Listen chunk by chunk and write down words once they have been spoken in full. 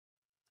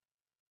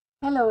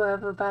Hello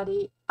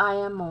everybody, I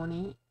am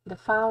Moni, the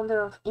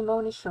founder of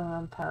IMONI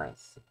Showroom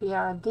Paris. We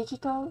are a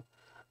digital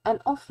and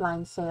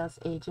offline sales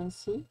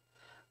agency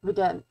with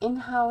an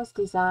in-house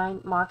design,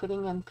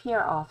 marketing and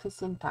PR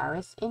office in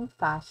Paris in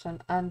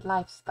fashion and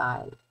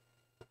lifestyle.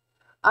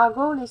 Our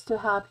goal is to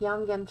help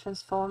young and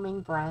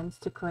transforming brands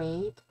to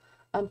create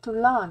and to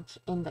launch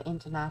in the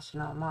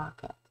international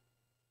market.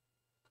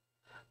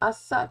 As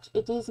such,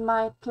 it is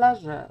my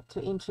pleasure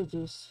to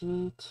introduce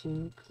you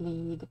to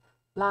Kleed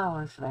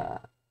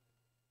Loungewear,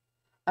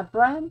 a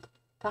brand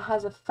that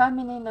has a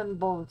feminine and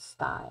bold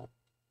style.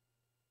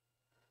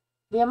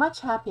 We are much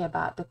happy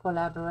about the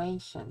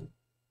collaboration,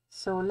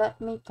 so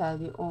let me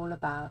tell you all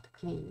about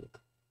Kleed.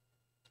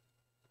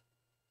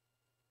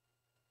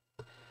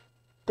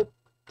 The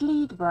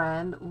Kleed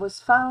brand was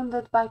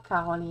founded by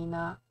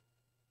Carolina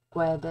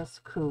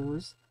Guedes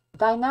Cruz, a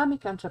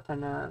dynamic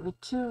entrepreneur with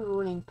two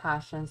ruling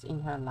passions in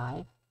her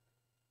life: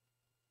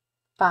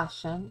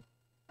 fashion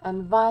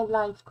and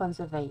wildlife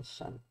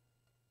conservation.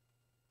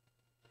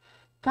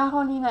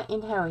 Carolina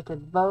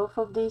inherited both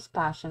of these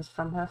passions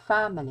from her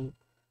family,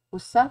 who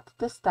set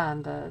the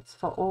standards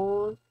for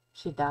all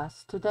she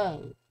does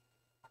today.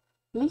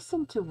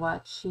 Listen to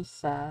what she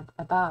said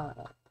about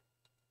it.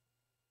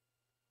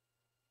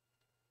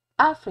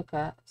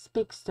 Africa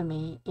speaks to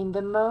me in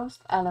the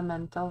most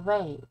elemental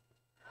way.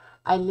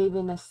 I live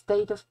in a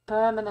state of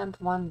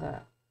permanent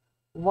wonder,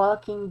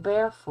 walking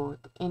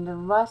barefoot in the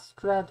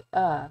rust-red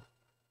earth,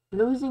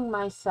 losing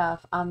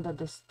myself under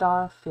the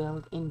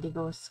star-filled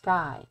indigo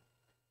sky.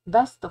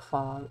 Best of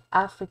all,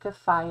 Africa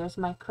fires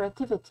my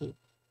creativity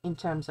in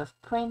terms of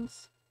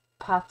prints,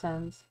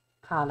 patterns,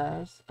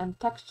 colors, and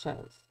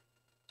textures.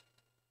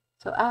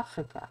 So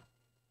Africa,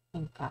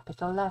 in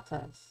capital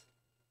letters.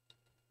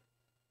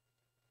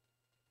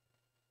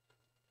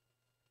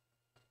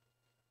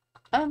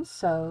 And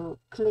so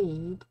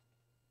Kleed,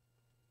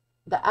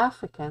 the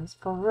Africans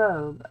for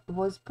robe,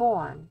 was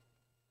born.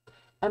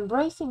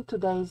 Embracing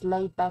today's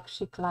laid-back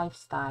chic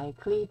lifestyle,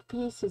 Kleed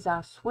pieces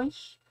are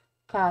swish,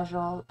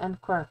 casual, and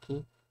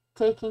quirky,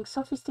 taking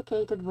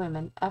sophisticated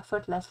women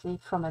effortlessly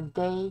from a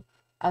day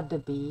at the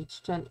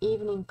beach to an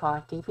evening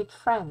party with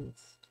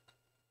friends.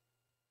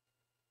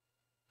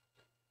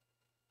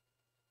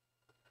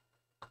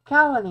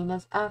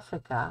 Carolina's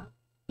Africa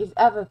is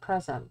ever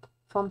present,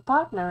 from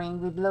partnering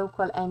with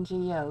local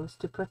NGOs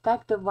to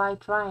protect the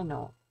white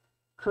rhino,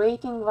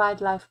 creating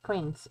wildlife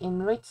prints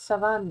in rich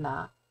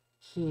savanna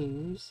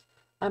hues,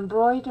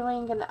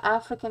 embroidering an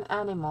African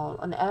animal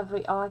on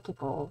every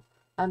article,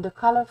 and the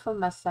colorful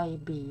Maasai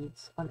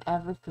beads on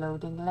every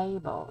clothing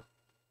label.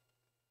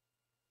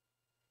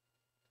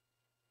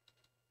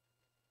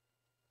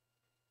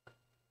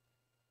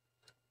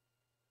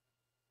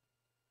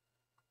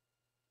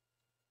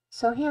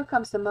 So here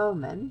comes the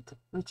moment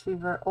which we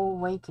were all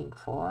waiting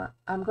for.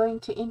 I'm going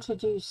to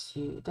introduce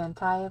you the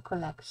entire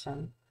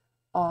collection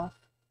of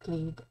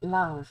Kleed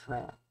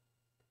Loungewear.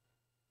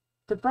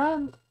 The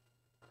brand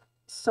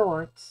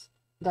sorts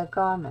their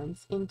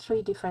garments in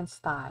three different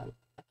styles: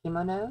 a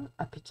kimono,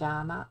 a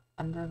pyjama,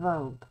 and a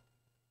robe.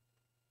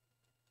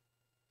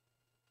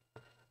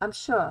 I'm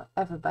sure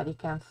everybody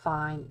can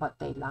find what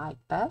they like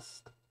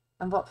best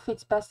and what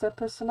fits best their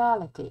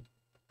personality.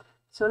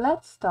 So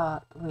let's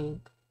start with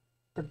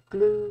the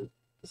blue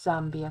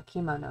Zambia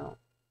kimono.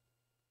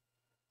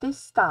 This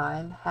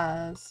style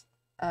has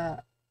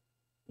a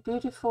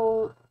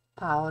beautiful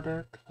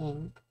powder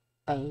pink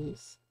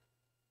base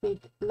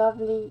with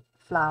lovely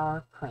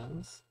flower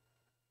prints,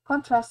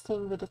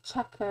 contrasting with a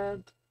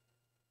checkered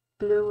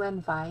blue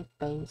and white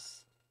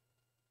base,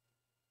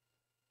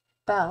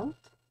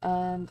 belt,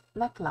 and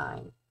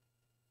neckline.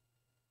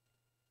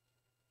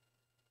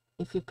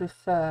 If you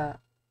prefer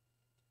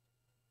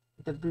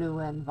the blue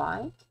and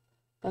white,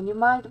 then you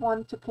might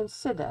want to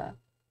consider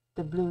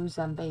the blue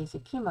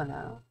Zambesi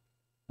kimono,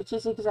 which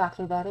is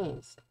exactly that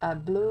is, a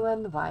blue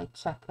and white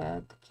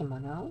checkered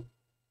kimono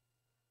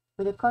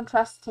with a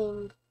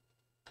contrasting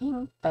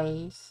pink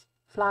base,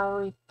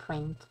 flowery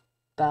print,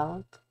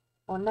 belt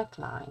or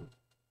neckline.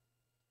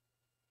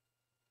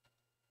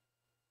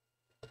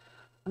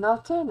 An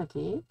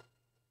alternative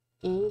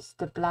is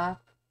the black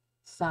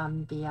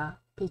Zambia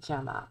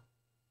pyjama.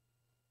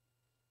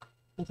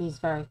 It is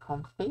very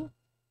comfy,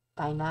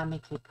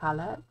 dynamically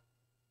colored,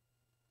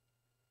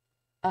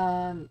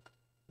 and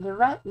the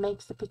red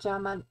makes the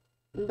pyjama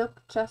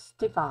look just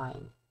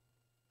divine.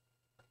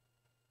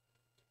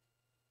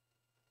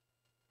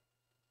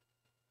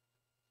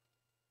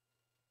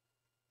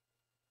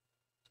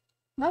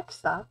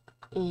 Next up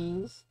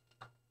is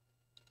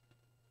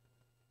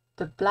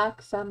the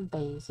black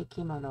Zambesi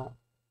kimono.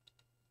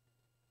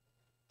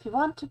 If you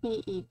want to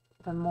be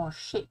even more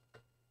chic,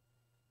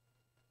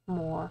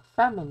 more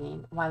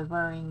feminine while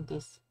wearing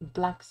this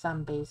black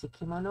Zambesi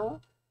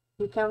kimono,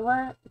 you can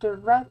wear the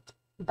red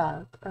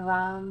belt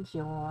around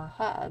your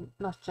head,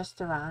 not just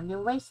around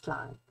your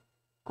waistline.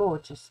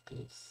 Gorgeous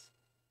piece.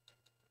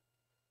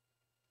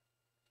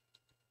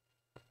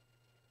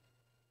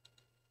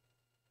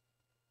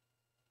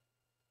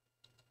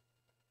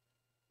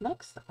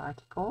 Next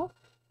article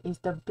is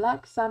the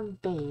black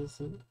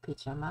Zambesi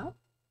pyjama.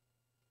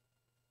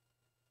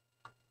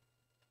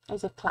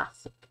 It's a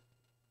classic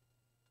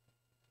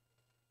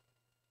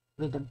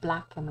with a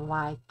black and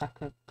white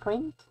checkered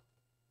print.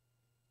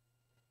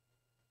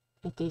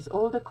 It is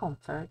all the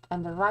comfort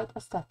and the right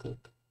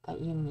aesthetic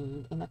that you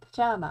need in a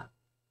pyjama.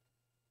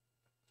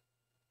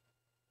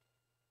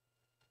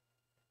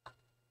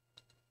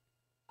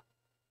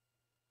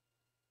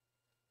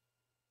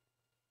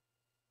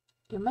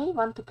 You may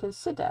want to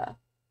consider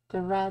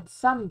the red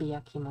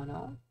Zambia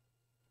kimono,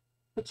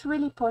 which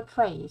really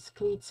portrays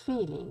Kleed's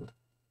feeling,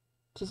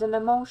 which is an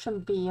emotion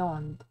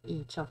beyond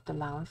each of the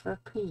loungewear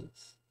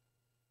pieces.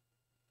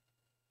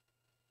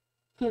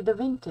 Feel the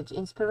vintage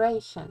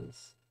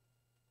inspirations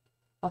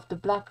of the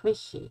black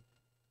Vichy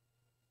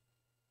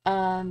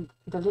and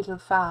the little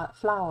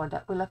flower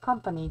that will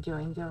accompany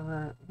during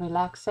your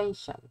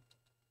relaxation.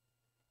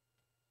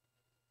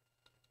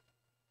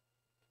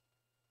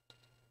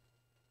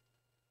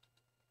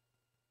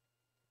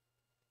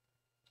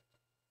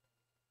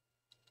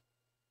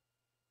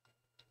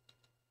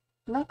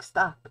 Next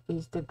up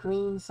is the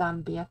green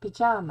Zambia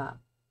pyjama.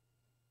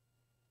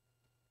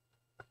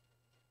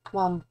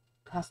 One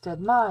has to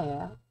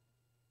admire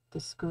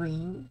this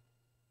green,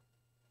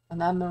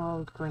 an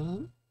emerald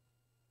green,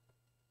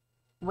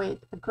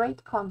 with a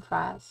great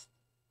contrast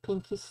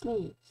pinky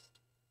sleeves.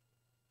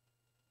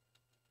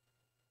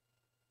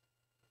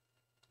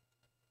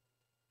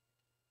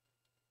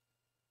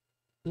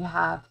 You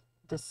have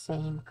the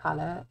same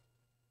color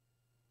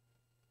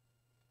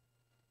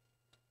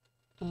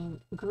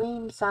in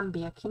green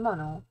Zambia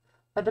kimono,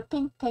 but the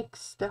pink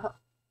takes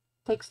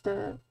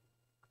the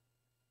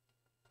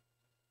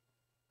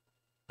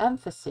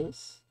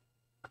emphasis,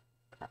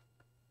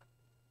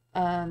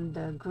 and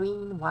the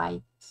green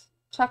white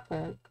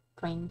checkered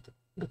print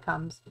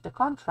becomes the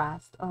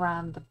contrast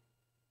around the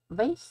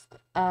waist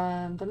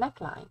and the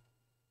neckline.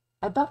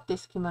 Adopt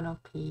this kimono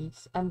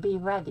piece and be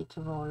ready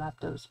to roll up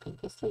those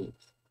pinky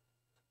sleeves.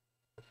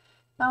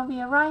 Now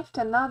we arrived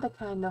at another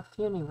kind of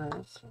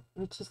universe,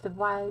 which is the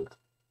Wild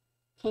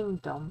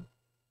Kingdom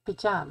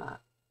pyjama.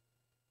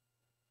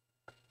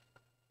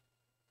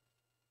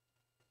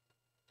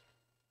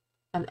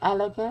 An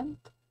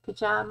elegant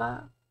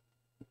pyjama,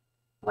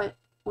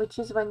 which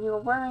is when you're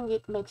wearing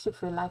it makes you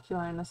feel like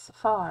you're in a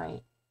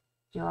safari.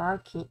 You are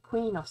a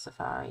queen of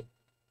safari.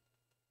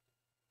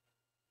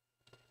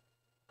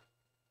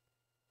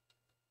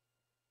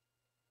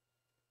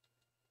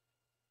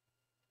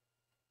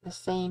 The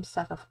same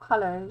set of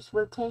colors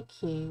will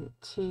take you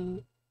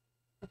to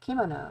a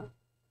kimono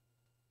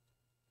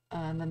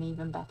and an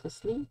even better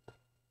sleep.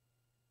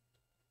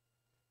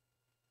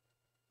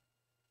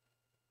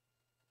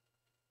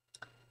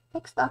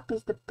 Next up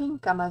is the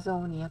pink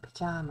Amazonia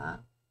pyjama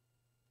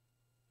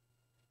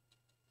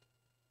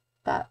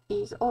that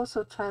is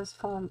also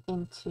transformed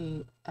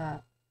into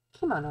a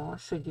kimono,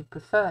 should you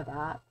prefer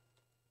that.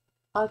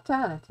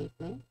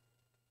 Alternatively,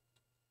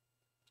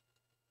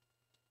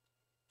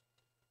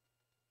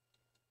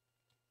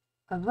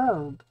 a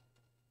robe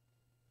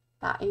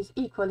that is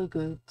equally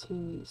good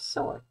to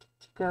sort,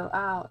 to go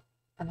out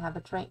and have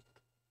a drink.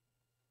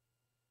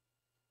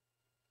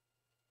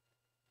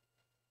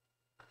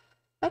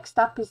 Next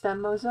up is the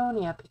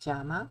Amazonia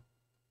pyjama.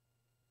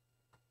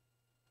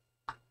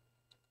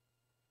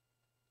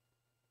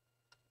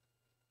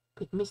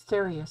 With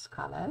mysterious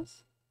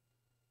colors,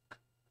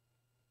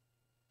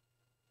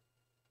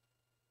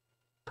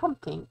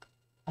 prompting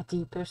a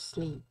deeper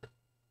sleep.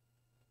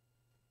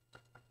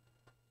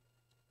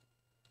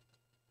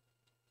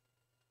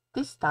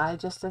 This style,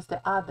 just as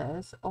the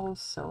others,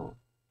 also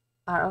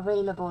are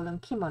available in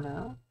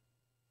kimono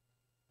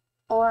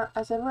or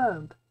as a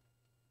robe.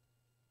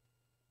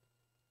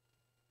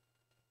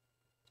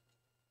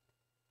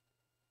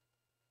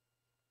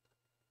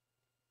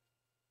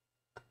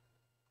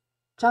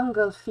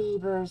 Jungle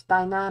Fever's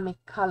dynamic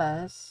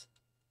colors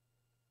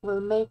will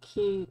make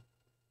you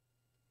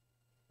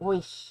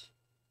wish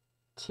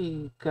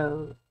to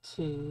go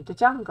to the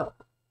jungle.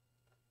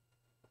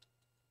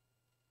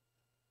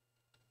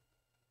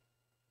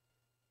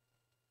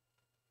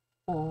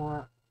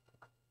 Or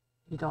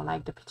you don't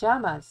like the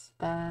pajamas,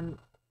 then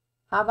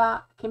how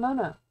about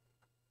kimono?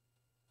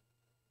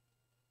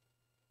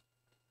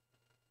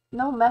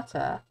 No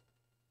matter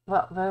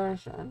what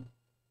version,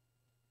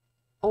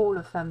 all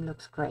of them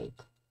looks great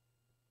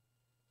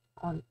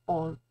on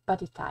all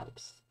body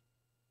types.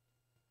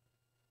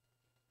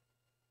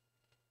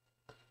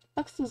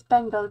 Next is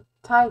Bengal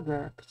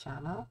Tiger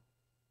pyjama,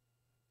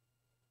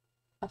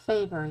 a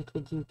favorite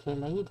with UK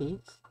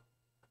ladies.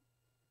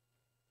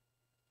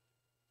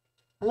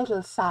 A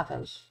little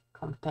savage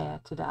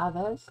compared to the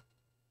others.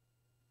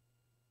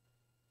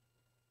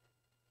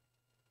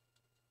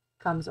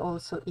 Comes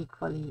also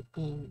equally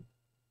in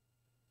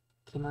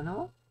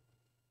kimono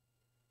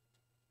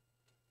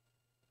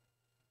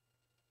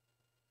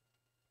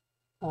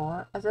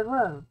or as a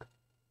robe.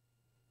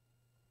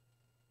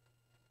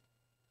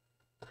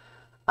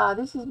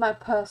 This is my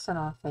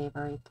personal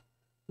favorite,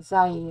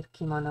 Zaire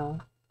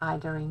kimono,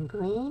 either in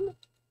green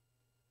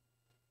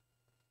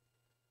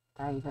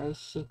Very, very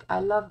chic. I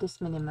love this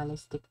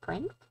minimalistic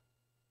print.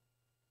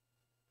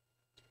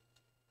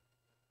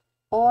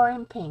 Or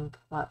in pink.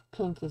 Well,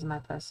 pink is my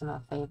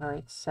personal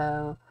favorite.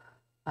 So,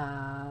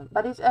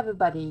 but it's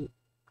everybody,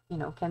 you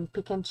know, can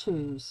pick and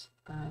choose.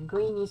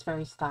 Green is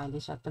very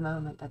stylish at the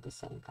moment at the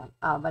same time.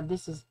 Oh, but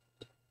this is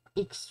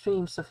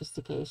extreme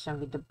sophistication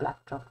with the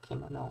black drop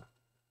kimono.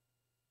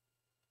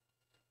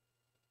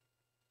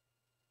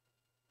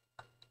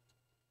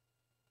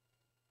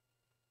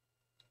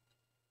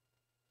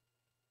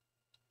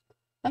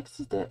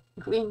 Next is the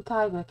green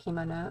tiger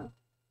kimono.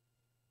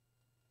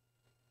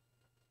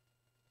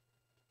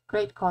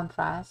 Great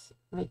contrast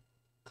with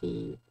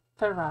the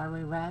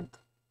Ferrari red.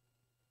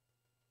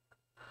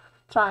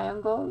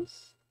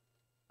 Triangles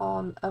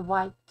on a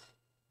white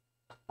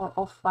or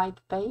off-white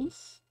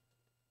base.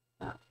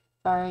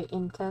 Very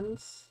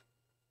intense.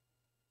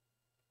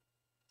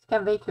 It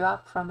can wake you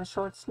up from a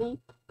short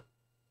sleep.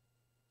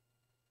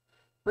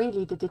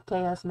 Really, the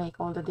details make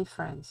all the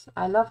difference.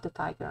 I love the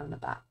tiger on the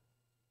back.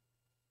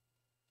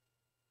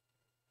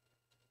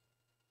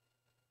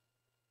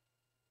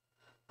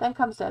 Then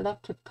comes the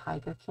electric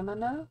tiger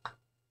kimono.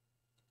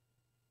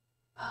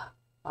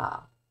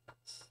 Wow,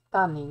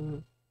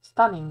 stunning,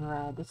 stunning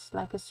red. It's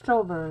like a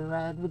strawberry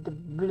red with the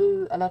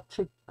blue,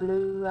 electric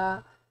blue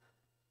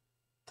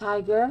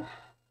tiger.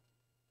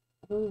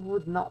 Who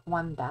would not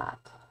want that?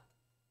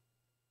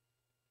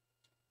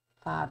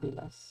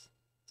 Fabulous,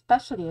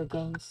 especially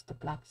against the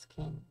black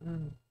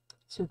skin.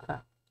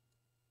 Super.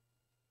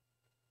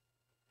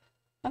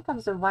 Then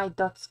comes the white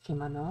dots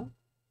kimono.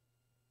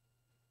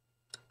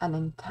 An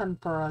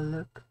intemporal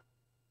look.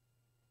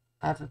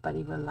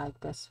 Everybody will like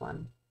this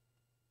one.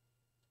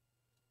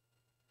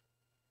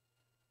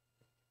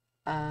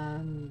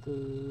 And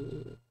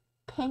the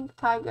pink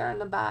tiger in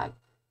the back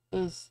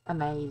is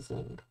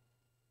amazing.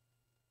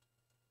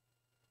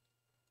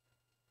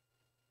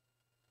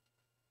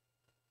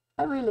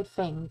 I really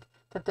think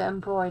that the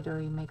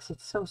embroidery makes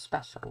it so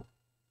special.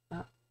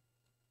 Yeah.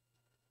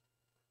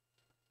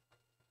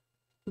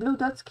 Blue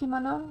dots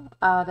kimono,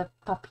 the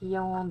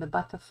papillon, the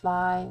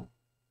butterfly.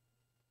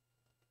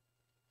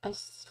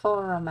 It's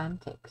for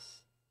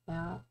romantics.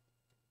 Yeah.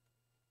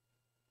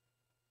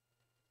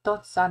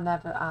 Dots are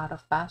never out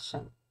of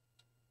fashion.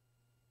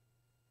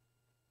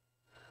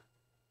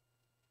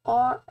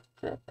 Or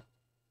the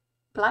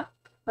black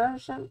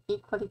version,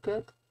 equally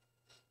good.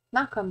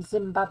 Now comes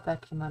Zimbabwe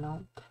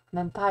kimono, an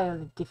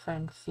entirely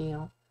different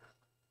feeling.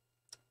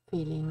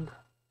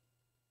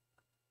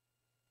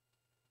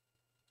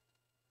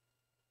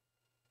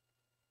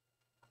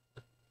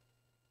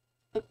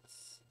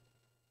 It's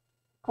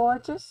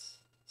gorgeous,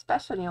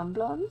 especially on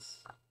blondes.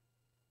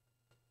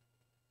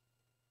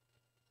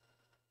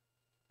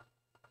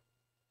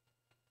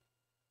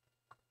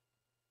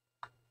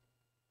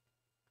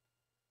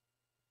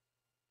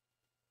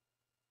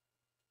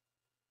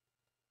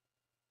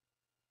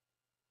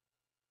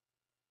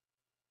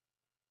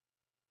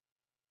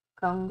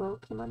 Congo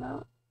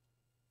kimono.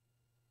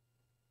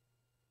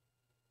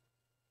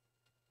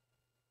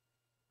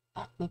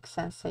 Ethnic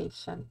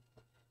sensation.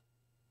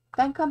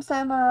 Then comes the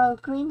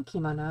emerald green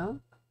kimono.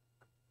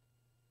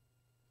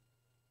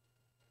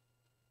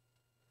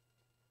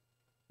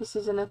 This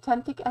is an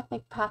authentic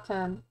ethnic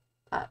pattern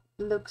that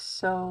looks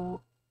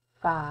so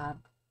fab.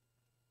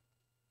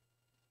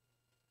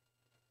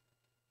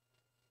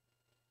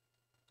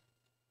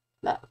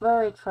 Let's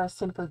wear it for a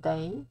simple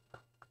day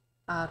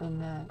out in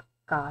the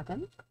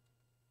garden.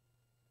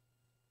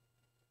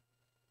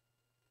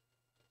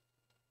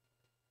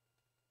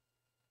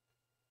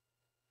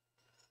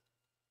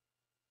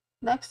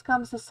 Next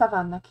comes the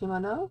Savannah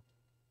kimono.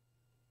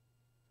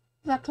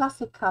 These are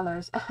classic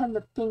colors, and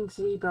the pink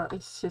zebra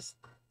is just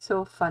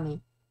so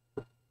funny.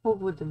 Who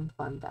wouldn't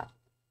want that?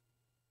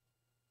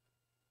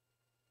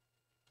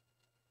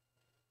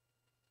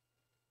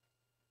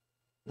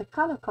 The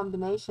color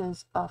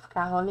combinations of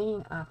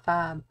Caroline are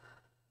fab.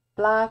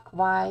 Black,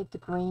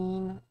 white,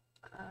 green,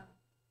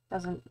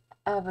 doesn't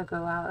ever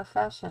go out of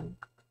fashion.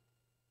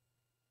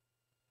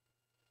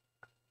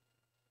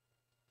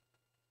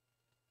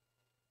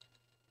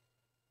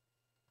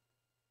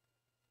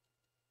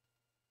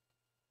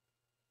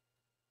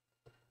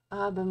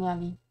 The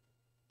Nyali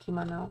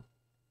kimono.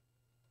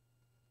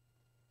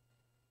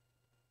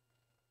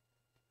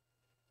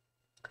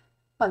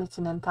 Well, it's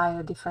an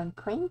entire different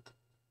print.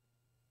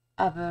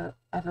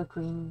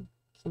 Evergreen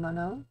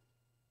kimono.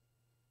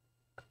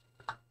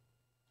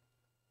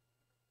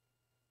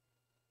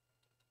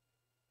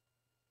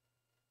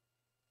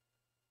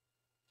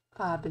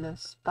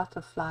 Fabulous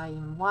butterfly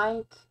in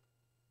white.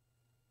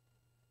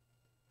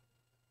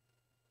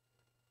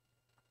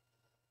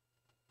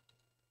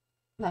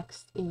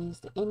 Next is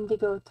the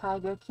indigo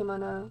tiger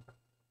kimono.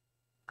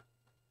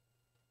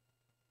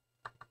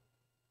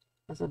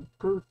 There's a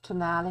brute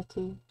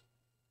tonality.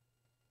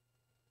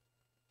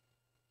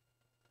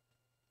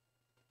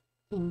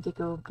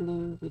 Indigo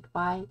blue with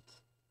white.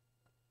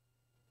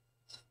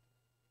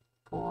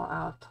 For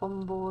our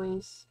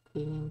tomboys,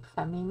 feeling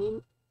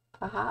feminine,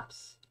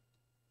 perhaps.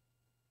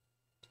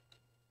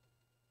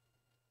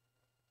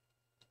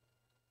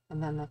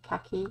 And then the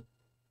khaki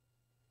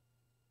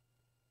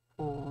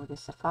for the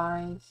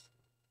safaris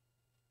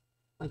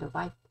with a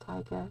white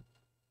tiger.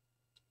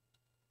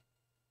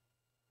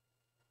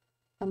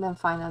 And then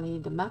finally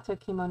the matte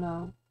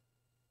kimono.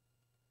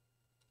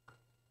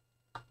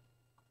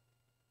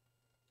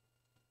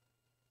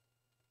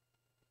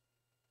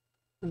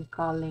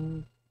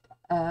 Recalling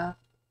the earth,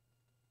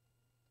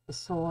 the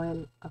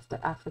soil of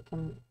the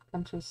African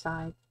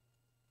countryside.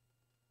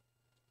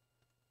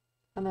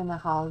 And then a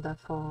halda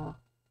for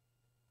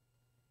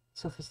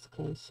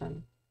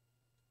sophistication.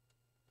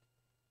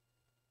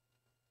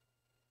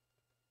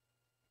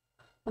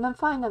 And then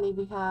finally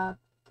we have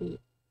the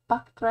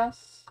buck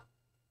dress.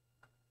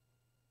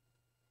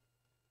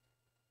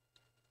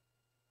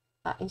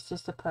 That is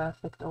just a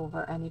perfect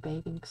over any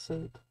bathing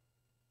suit.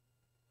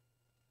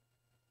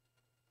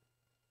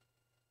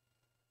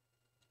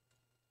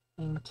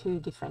 In 2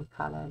 different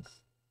colors.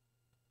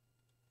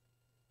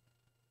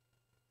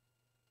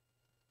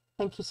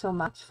 Thank you so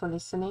much for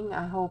listening.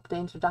 I hope the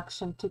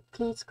introduction to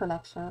Kleed's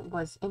collection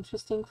was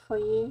interesting for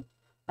you,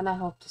 and I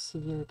hope to see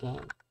you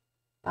again.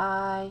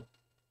 Bye.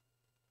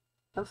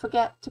 Don't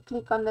forget to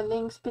click on the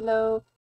links below